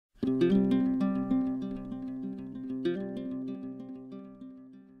Hey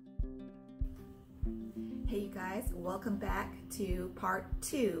you guys, welcome back to part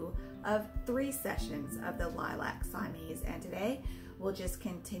 2 of 3 sessions of the Lilac Siamese, and today we'll just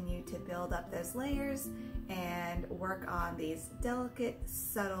continue to build up those layers and work on these delicate,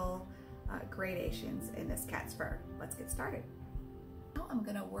 subtle gradations in this cat's fur. Let's get started. Now I'm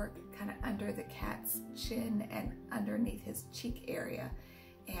going to work kind of under the cat's chin and underneath his cheek area,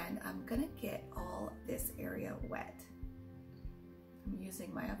 and I'm going to get all this area wet. I'm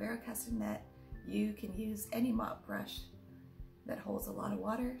using my Alvaro Castagnet. You can use any mop brush that holds a lot of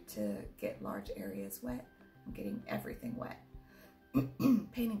water to get large areas wet. I'm getting everything wet.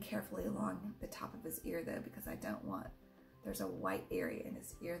 Painting carefully along the top of his ear though, because there's a white area in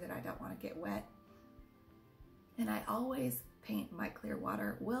his ear that I don't want to get wet. And I always paint my clear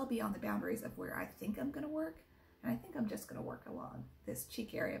water well beyond the boundaries of where I think I'm going to work. And I think I'm just going to work along this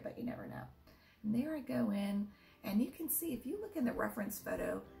cheek area, but you never know. And there I go in, and you can see, if you look in the reference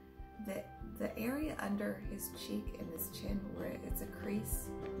photo, that the area under his cheek and his chin where it's a crease,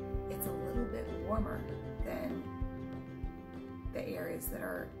 it's a little bit warmer than the areas that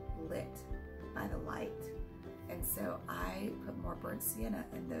are lit by the light. And so I put more burnt sienna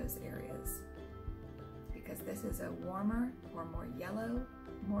in those areas because this is a warmer or more yellow,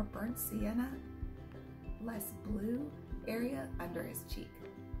 more burnt sienna, less blue area under his cheek.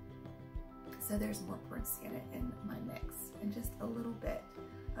 So there's more burnt sienna in my mix and just a little bit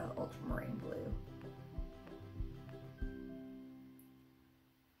of ultramarine blue.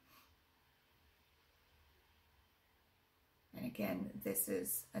 And again, this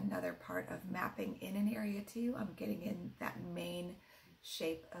is another part of mapping in an area too. I'm getting in that main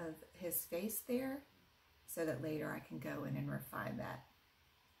shape of his face there so that later I can go in and refine that.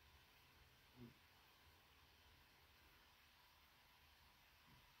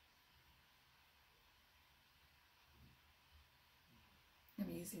 I'm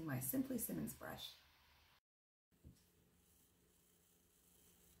using my Simply Simmons brush.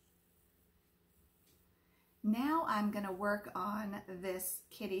 Now I'm going to work on this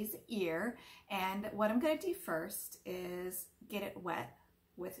kitty's ear, and what I'm going to do first is get it wet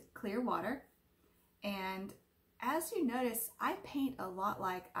with clear water. And as you notice, I paint a lot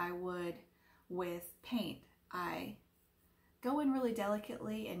like I would with paint. I go in really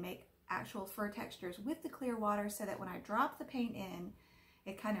delicately and make actual fur textures with the clear water so that when I drop the paint in,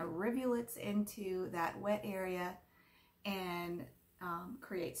 it kind of rivulets into that wet area and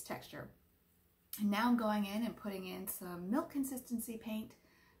creates texture. And now I'm going in and putting in some milk consistency paint,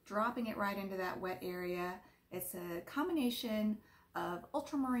 dropping it right into that wet area. It's a combination of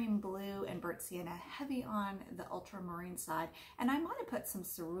ultramarine blue and burnt sienna, heavy on the ultramarine side. And I might have put some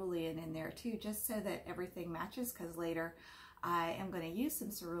cerulean in there too, just so that everything matches, because later I am going to use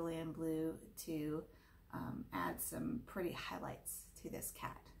some cerulean blue to add some pretty highlights to this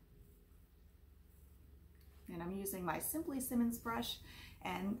cat. And I'm using my Simply Simmons brush,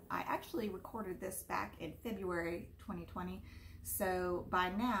 and I actually recorded this back in February 2020. So by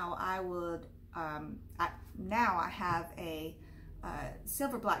now I have a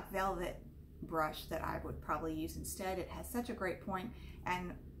silver black velvet brush that I would probably use instead. It has such a great point,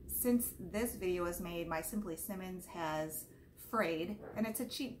 and since this video was made, my Simply Simmons has frayed, and it's a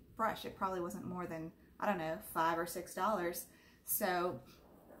cheap brush. It probably wasn't more than, I don't know, $5 or $6. So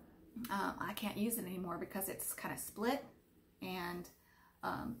I can't use it anymore because it's kind of split. And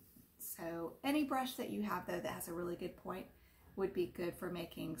so any brush that you have though that has a really good point would be good for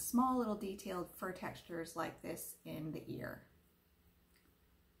making small little detailed fur textures like this in the ear.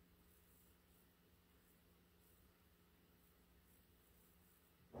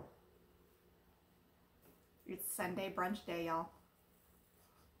 It's Sunday brunch day, y'all.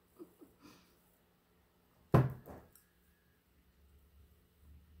 That's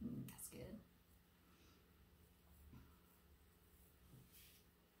good.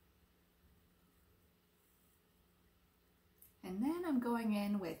 And then I'm going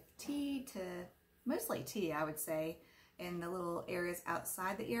in with mostly tea, I would say, in the little areas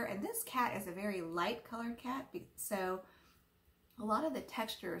outside the ear. And this cat is a very light colored cat, so a lot of the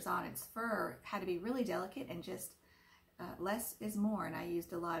textures on its fur had to be really delicate and just less is more. And I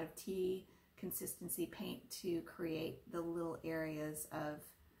used a lot of tea consistency paint to create the little areas of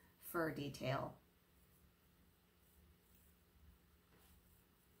fur detail.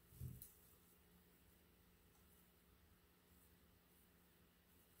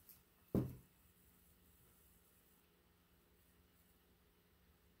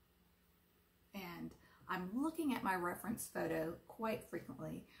 And I'm looking at my reference photo quite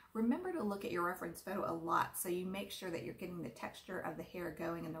frequently. Remember to look at your reference photo a lot so you make sure that you're getting the texture of the hair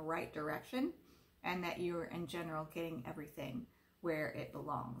going in the right direction and that you're in general getting everything where it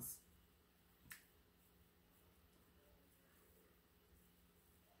belongs.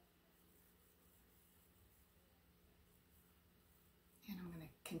 And I'm going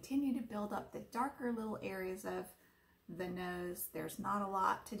to continue to build up the darker little areas of the nose. There's not a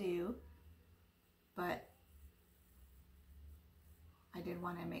lot to do, but I did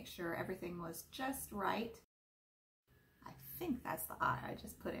want to make sure everything was just right. I think that's the eye I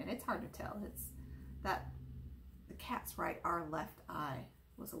just put in. It's hard to tell. It's that the cat's right, our left eye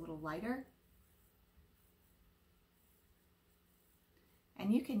was a little lighter.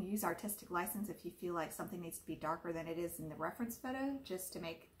 And you can use artistic license if you feel like something needs to be darker than it is in the reference photo, just to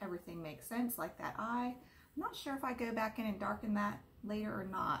make everything make sense, like that eye. I'm not sure if I go back in and darken that later or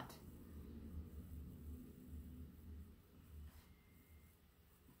not.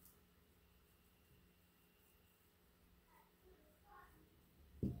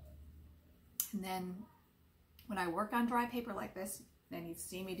 And then when I work on dry paper like this, and you've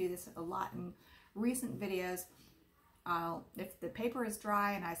seen me do this a lot in recent videos, if the paper is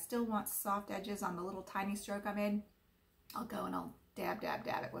dry and I still want soft edges on the little tiny stroke I made, I'll go and I'll dab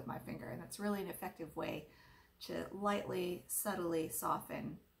it with my finger. And that's really an effective way to lightly, subtly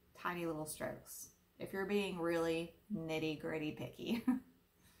soften tiny little strokes if you're being really nitty-gritty picky.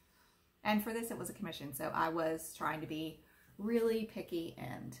 And for this, it was a commission, so I was trying to be really picky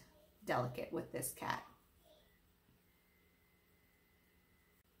and delicate with this cat.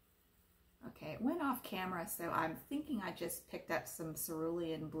 Okay, it went off camera, so I'm thinking I just picked up some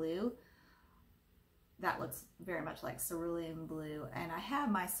cerulean blue. That looks very much like cerulean blue, and I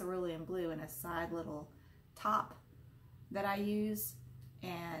have my cerulean blue in a side little top that I use,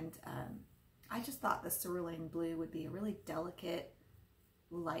 and I just thought the cerulean blue would be a really delicate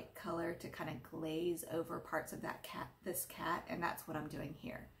light color to kind of glaze over parts of this cat, and that's what I'm doing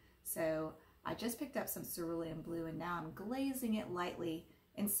here. So I just picked up some cerulean blue, and now I'm glazing it lightly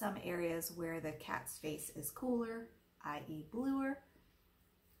in some areas where the cat's face is cooler, i.e. bluer,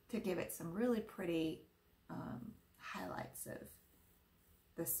 to give it some really pretty highlights of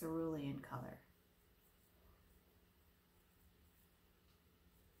the cerulean color.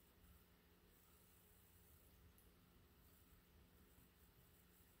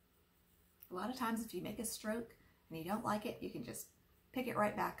 A lot of times if you make a stroke and you don't like it, you can just pick it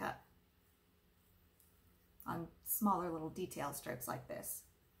right back up on smaller little detail strokes like this.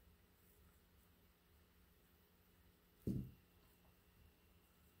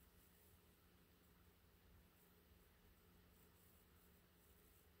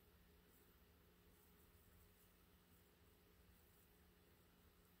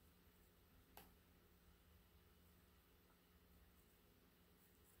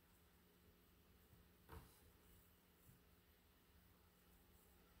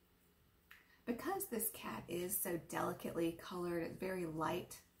 Because this cat is so delicately colored, it's very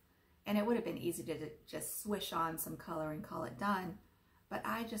light, and it would have been easy to just swish on some color and call it done, but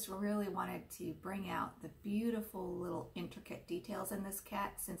I just really wanted to bring out the beautiful little intricate details in this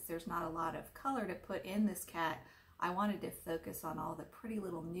cat. Since there's not a lot of color to put in this cat, I wanted to focus on all the pretty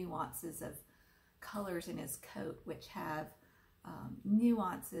little nuances of colors in his coat, which have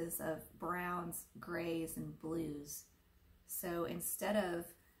nuances of browns, grays, and blues. So instead of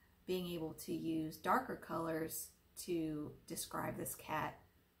being able to use darker colors to describe this cat,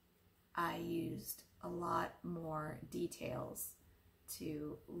 I used a lot more details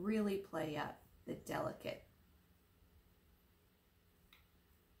to really play up the delicate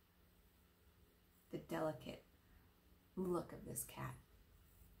look of this cat.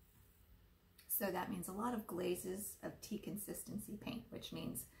 So that means a lot of glazes of tea consistency paint, which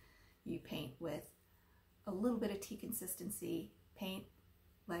means you paint with a little bit of tea consistency paint,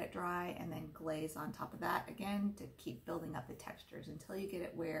 let it dry, and then glaze on top of that again to keep building up the textures until you get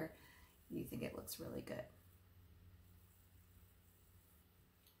it where you think it looks really good.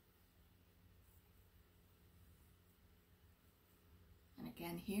 And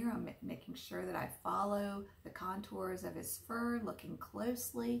again here I'm making sure that I follow the contours of his fur, looking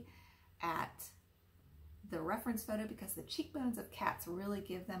closely at the reference photo because the cheekbones of cats really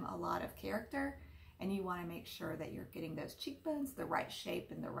give them a lot of character. And you want to make sure that you're getting those cheekbones the right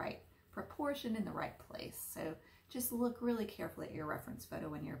shape and the right proportion in the right place. So just look really carefully at your reference photo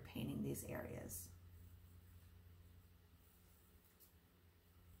when you're painting these areas.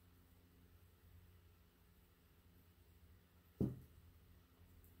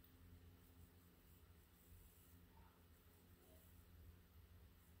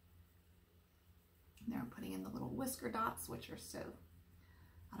 Now putting in the little whisker dots, which are so,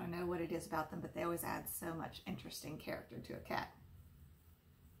 I don't know what it is about them, but they always add so much interesting character to a cat.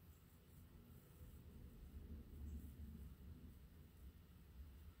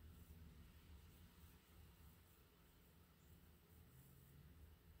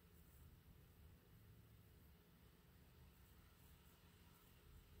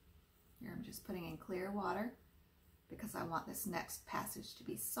 Here I'm just putting in clear water because I want this next passage to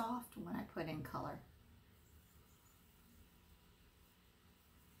be soft when I put in color.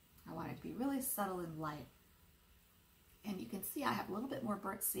 I want it to be really subtle and light. And you can see I have a little bit more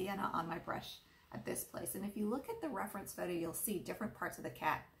burnt sienna on my brush at this place. And if you look at the reference photo, you'll see different parts of the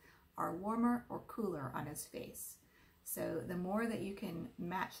cat are warmer or cooler on his face. So the more that you can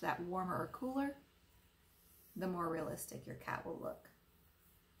match that warmer or cooler, the more realistic your cat will look.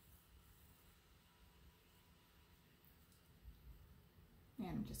 And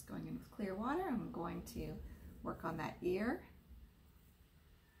I'm just going in with clear water. I'm going to work on that ear.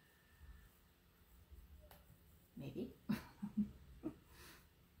 Maybe.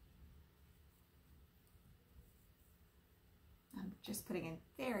 I'm just putting in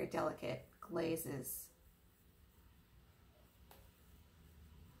very delicate glazes.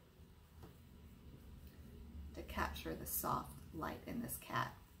 To capture the soft light in this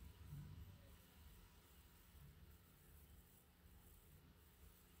cat.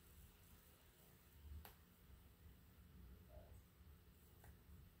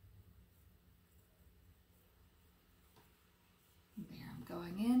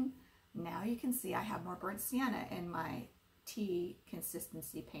 Going in. Now you can see I have more burnt sienna in my tea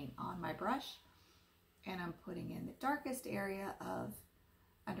consistency paint on my brush, and I'm putting in the darkest area of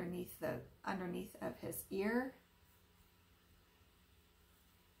underneath of his ear,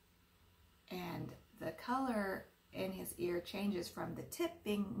 and the color in his ear changes from the tip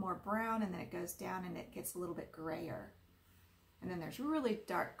being more brown, and then it goes down and it gets a little bit grayer, and then there's really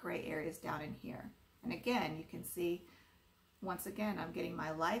dark gray areas down in here. And again, you can see once again, I'm getting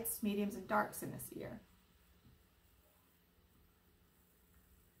my lights, mediums, and darks in this ear.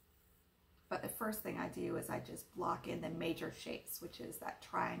 But the first thing I do is I just block in the major shapes, which is that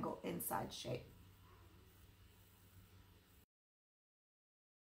triangle inside shape.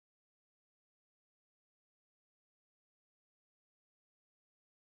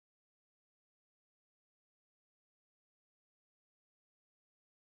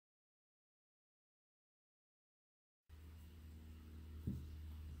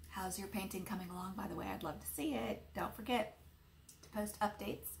 How's your painting coming along, by the way? I'd love to see it. Don't forget to post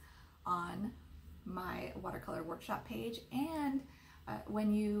updates on my watercolor workshop page. And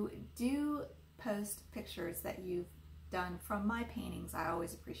when you do post pictures that you've done from my paintings, I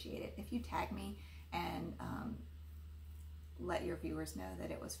always appreciate it if you tag me and let your viewers know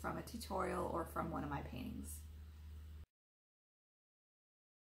that it was from a tutorial or from one of my paintings.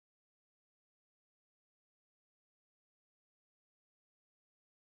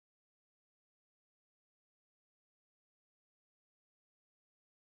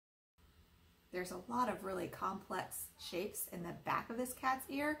 There's a lot of really complex shapes in the back of this cat's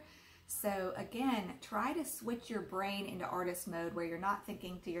ear. So again, try to switch your brain into artist mode where you're not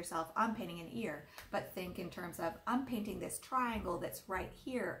thinking to yourself, I'm painting an ear, but think in terms of, I'm painting this triangle that's right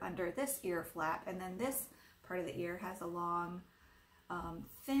here under this ear flap, and then this part of the ear has a long,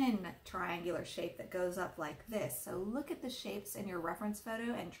 thin triangular shape that goes up like this. So look at the shapes in your reference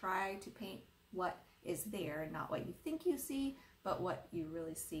photo and try to paint what is there, not what you think you see, but what you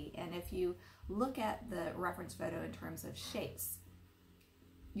really see. And if you look at the reference photo in terms of shapes,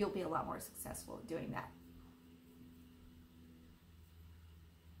 you'll be a lot more successful at doing that.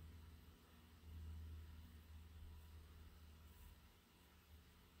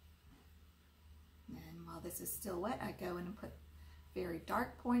 And while this is still wet, I go in and put very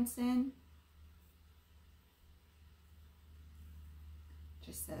dark points in,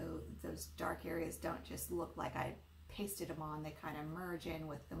 just so those dark areas don't just look like I pasted them on, they kind of merge in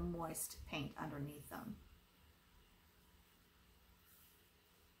with the moist paint underneath them.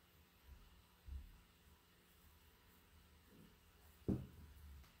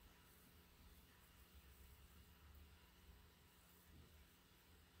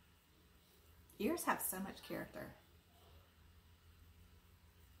 Ears have so much character.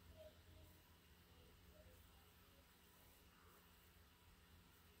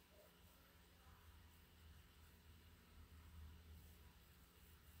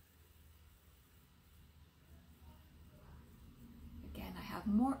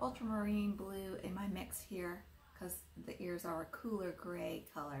 More ultramarine blue in my mix here because the ears are a cooler gray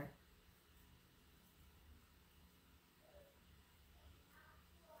color.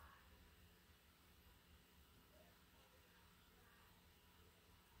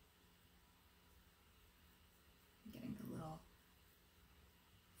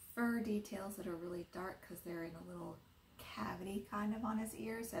 fur details that are really dark because they're in a little cavity kind of on his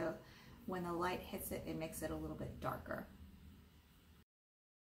ear. So when the light hits it, it makes it a little bit darker.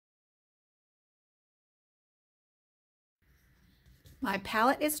 My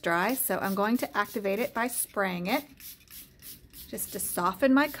palette is dry, so I'm going to activate it by spraying it just to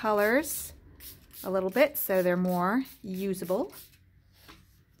soften my colors a little bit so they're more usable.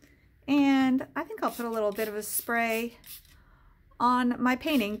 And I think I'll put a little bit of a spray on my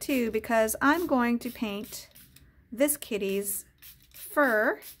painting too, because I'm going to paint this kitty's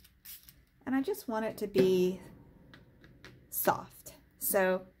fur and I just want it to be soft.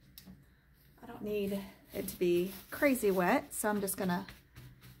 So I don't need it to be crazy wet, so I'm just gonna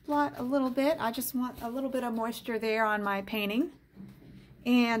blot a little bit. I just want a little bit of moisture there on my painting,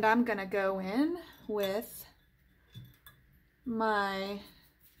 and I'm gonna go in with my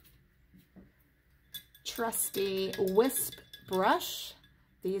trusty wisp brush.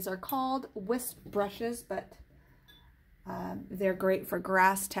 These are called wisp brushes, but they're great for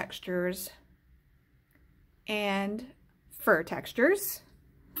grass textures and fur textures.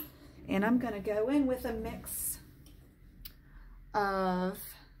 And I'm going to go in with a mix of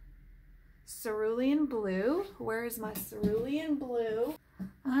cerulean blue. Where is my cerulean blue?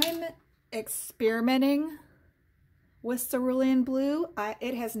 I'm experimenting with cerulean blue.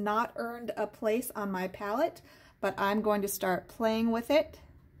 It has not earned a place on my palette, but I'm going to start playing with it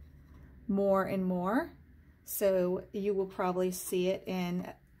more and more. So you will probably see it in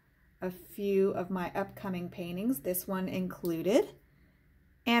a few of my upcoming paintings, this one included.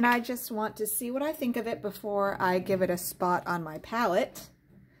 And I just want to see what I think of it before I give it a spot on my palette.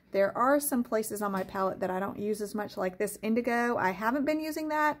 There are some places on my palette that I don't use as much, like this indigo. I haven't been using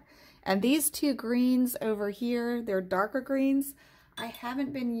that. And these two greens over here, they're darker greens. I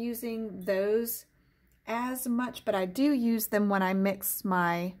haven't been using those as much, but I do use them when I mix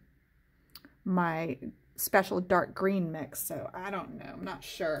my special dark green mix. So I don't know, I'm not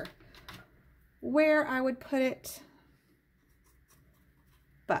sure where I would put it.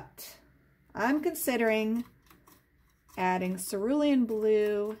 But I'm considering adding cerulean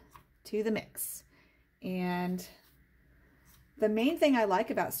blue to the mix. And the main thing I like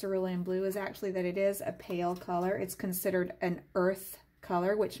about cerulean blue is actually that it is a pale color. It's considered an earth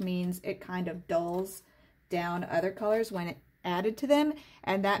color, which means it kind of dulls down other colors when it added to them.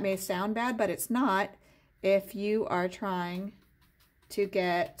 And that may sound bad, but it's not. If you are trying to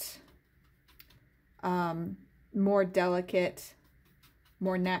get more delicate,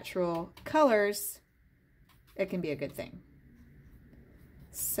 more natural colors, it can be a good thing.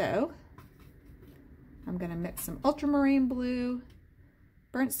 So I'm going to mix some ultramarine blue,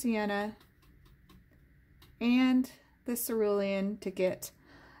 burnt sienna, and the cerulean to get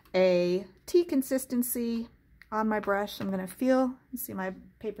a tea consistency on my brush. I'm going to feel, see, my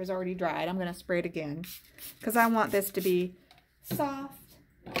paper's already dried. I'm going to spray it again because I want this to be soft.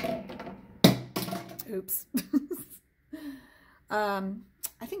 Oops.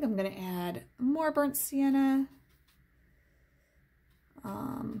 I think I'm going to add more burnt sienna.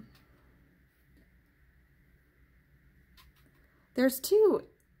 There's two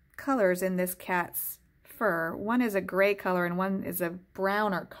colors in this cat's fur. One is a gray color and one is a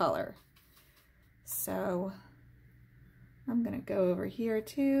browner color. So I'm going to go over here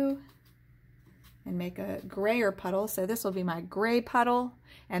too and make a grayer puddle. So this will be my gray puddle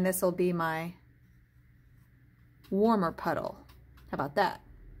and this will be my warmer puddle. How about that?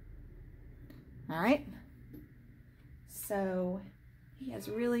 All right. So he has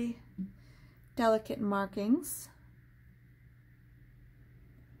really delicate markings.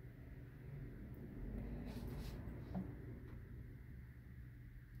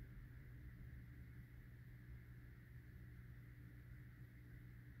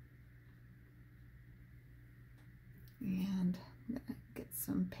 And I'm gonna get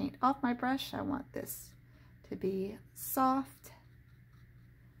some paint off my brush. I want this to be soft.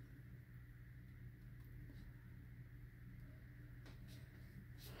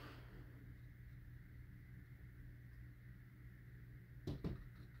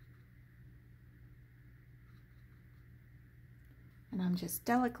 And I'm just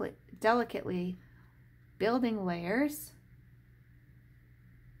delicately building layers.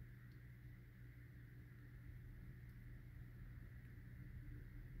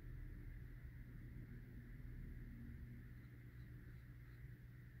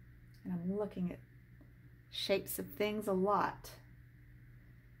 And I'm looking at shapes of things a lot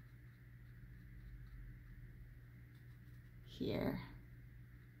here.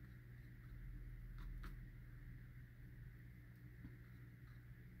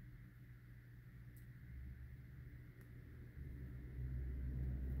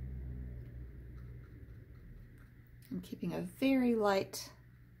 I'm keeping a very light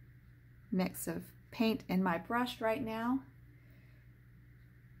mix of paint in my brush right now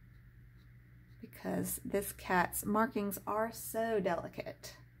because this cat's markings are so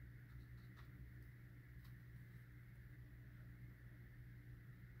delicate.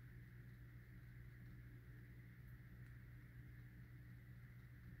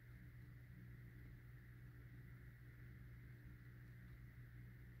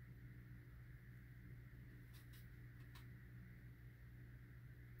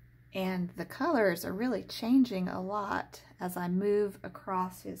 And the colors are really changing a lot as I move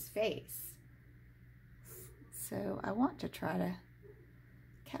across his face. So I want to try to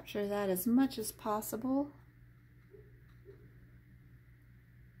capture that as much as possible.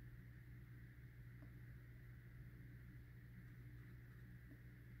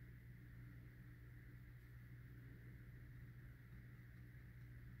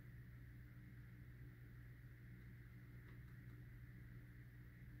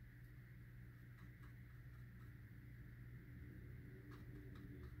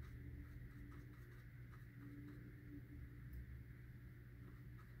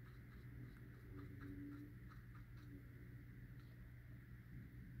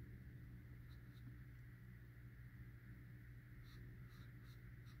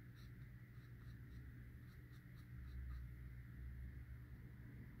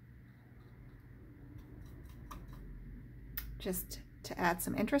 Just to add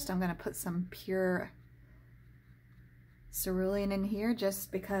some interest, I'm going to put some pure cerulean in here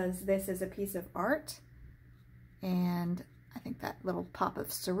just because this is a piece of art. And I think that little pop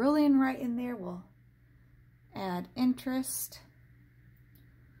of cerulean right in there will add interest.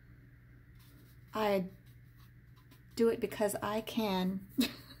 I do it because I can.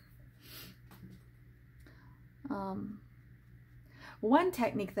 One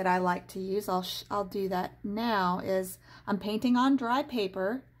technique that I like to use, I'll do that now, is I'm painting on dry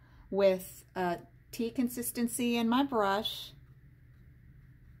paper with tea consistency in my brush.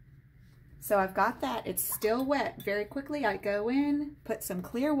 So I've got that, it's still wet. Very quickly I go in, put some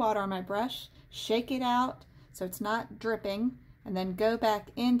clear water on my brush, shake it out so it's not dripping, and then go back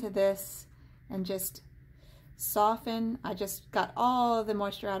into this and just soften. I just got all of the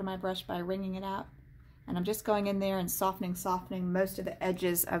moisture out of my brush by wringing it out. And I'm just going in there and softening most of the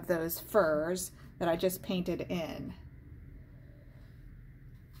edges of those furs that I just painted in.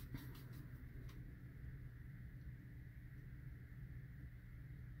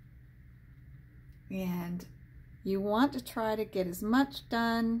 And you want to try to get as much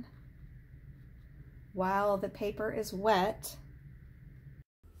done while the paper is wet.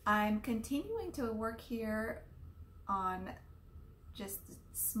 I'm continuing to work here on just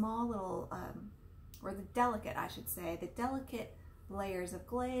small little or the delicate, I should say, the delicate layers of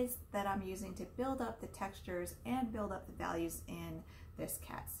glaze that I'm using to build up the textures and build up the values in this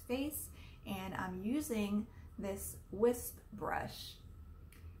cat's face. And I'm using this wisp brush,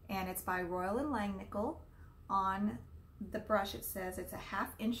 and it's by Royal & Langnickel. On the brush it says it's a 1/2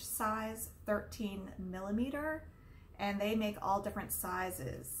 inch size, 13 millimeter, and they make all different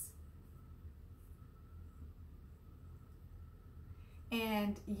sizes.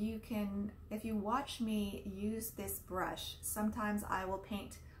 And you can, if you watch me use this brush, sometimes I will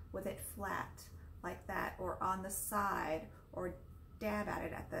paint with it flat like that, or on the side, or dab at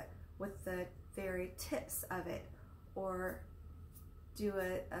it with the very tips of it, or do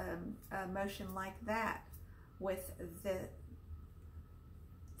a motion like that with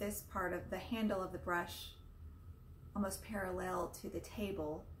this part of the handle of the brush almost parallel to the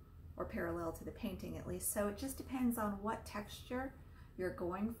table, or parallel to the painting at least. So it just depends on what texture you're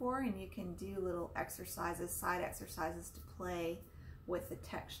going for, and you can do little exercises, side exercises to play with the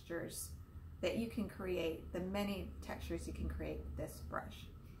textures that you can create, the many textures you can create with this brush.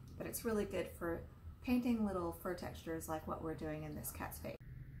 But it's really good for painting little fur textures like what we're doing in this cat's face.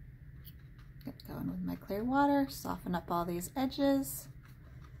 Get going with my clear water, soften up all these edges.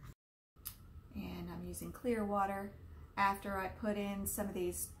 And I'm using clear water after I put in some of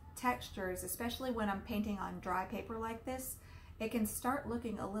these textures, especially when I'm painting on dry paper like this. It can start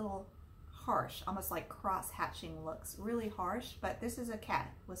looking a little harsh, almost like cross-hatching looks, really harsh, but this is a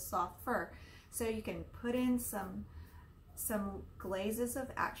cat with soft fur. So you can put in some glazes of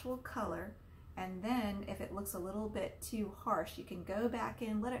actual color, and then if it looks a little bit too harsh, you can go back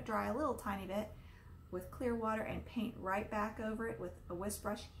in, let it dry a little tiny bit with clear water, and paint right back over it with a wisp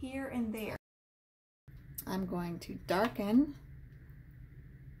brush here and there. I'm going to darken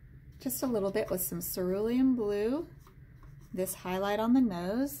just a little bit with some cerulean blue. This highlight on the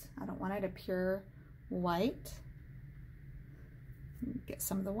nose, I don't want it a pure white. Get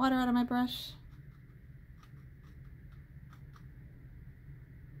some of the water out of my brush.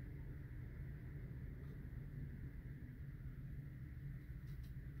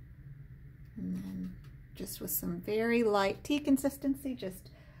 just with some very light tea consistency.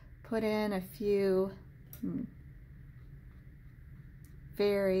 Just put in a few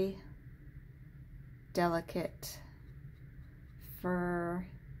very delicate fur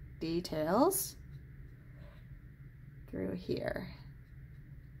details through here.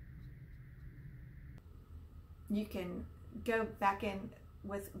 You can go back in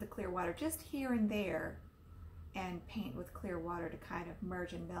with the clear water just here and there and paint with clear water to kind of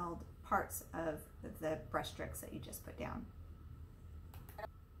merge and meld parts of the brush strokes that you just put down. All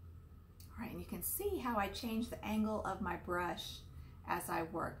right, and you can see how I change the angle of my brush as I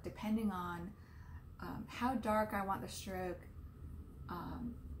work, depending on how dark I want the stroke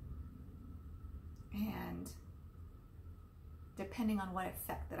and depending on what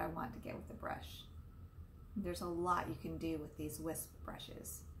effect that I want to get with the brush. There's a lot you can do with these wisp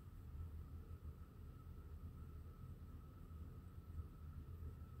brushes.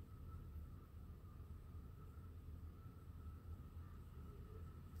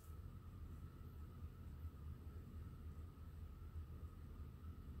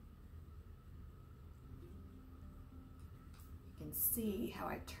 You can see how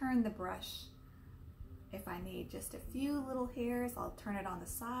I turn the brush. If I need just a few little hairs, I'll turn it on the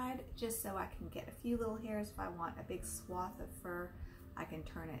side just so I can get a few little hairs. If I want a big swath of fur, I can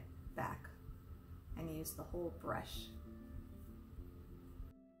turn it back and use the whole brush.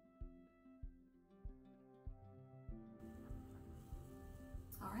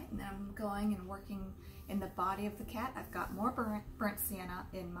 All right, and then I'm going and working in the body of the cat. I've got more burnt sienna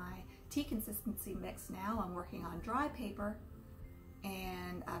in my tea consistency mix now. I'm working on dry paper,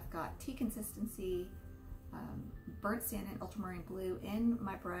 and I've got tea consistency burnt sienna and ultramarine blue in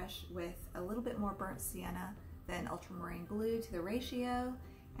my brush with a little bit more burnt sienna than ultramarine blue to the ratio,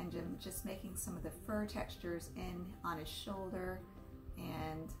 and just making some of the fur textures in on his shoulder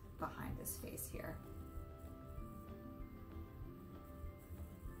and behind his face here.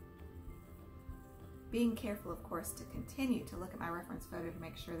 Being careful, of course, to continue to look at my reference photo to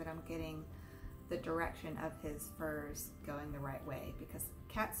make sure that I'm getting the direction of his furs going the right way, because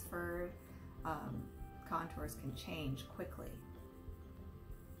cat's fur contours can change quickly.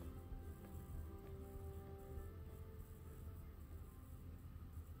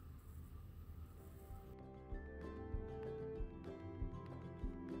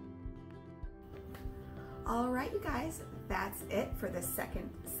 All right, you guys, that's it for the second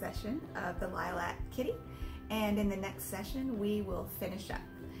session of the Lilac Kitty. And in the next session, we will finish up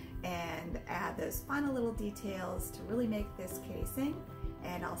and add those final little details to really make this kitty sing.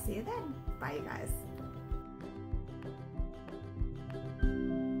 And I'll see you then. Bye, you guys.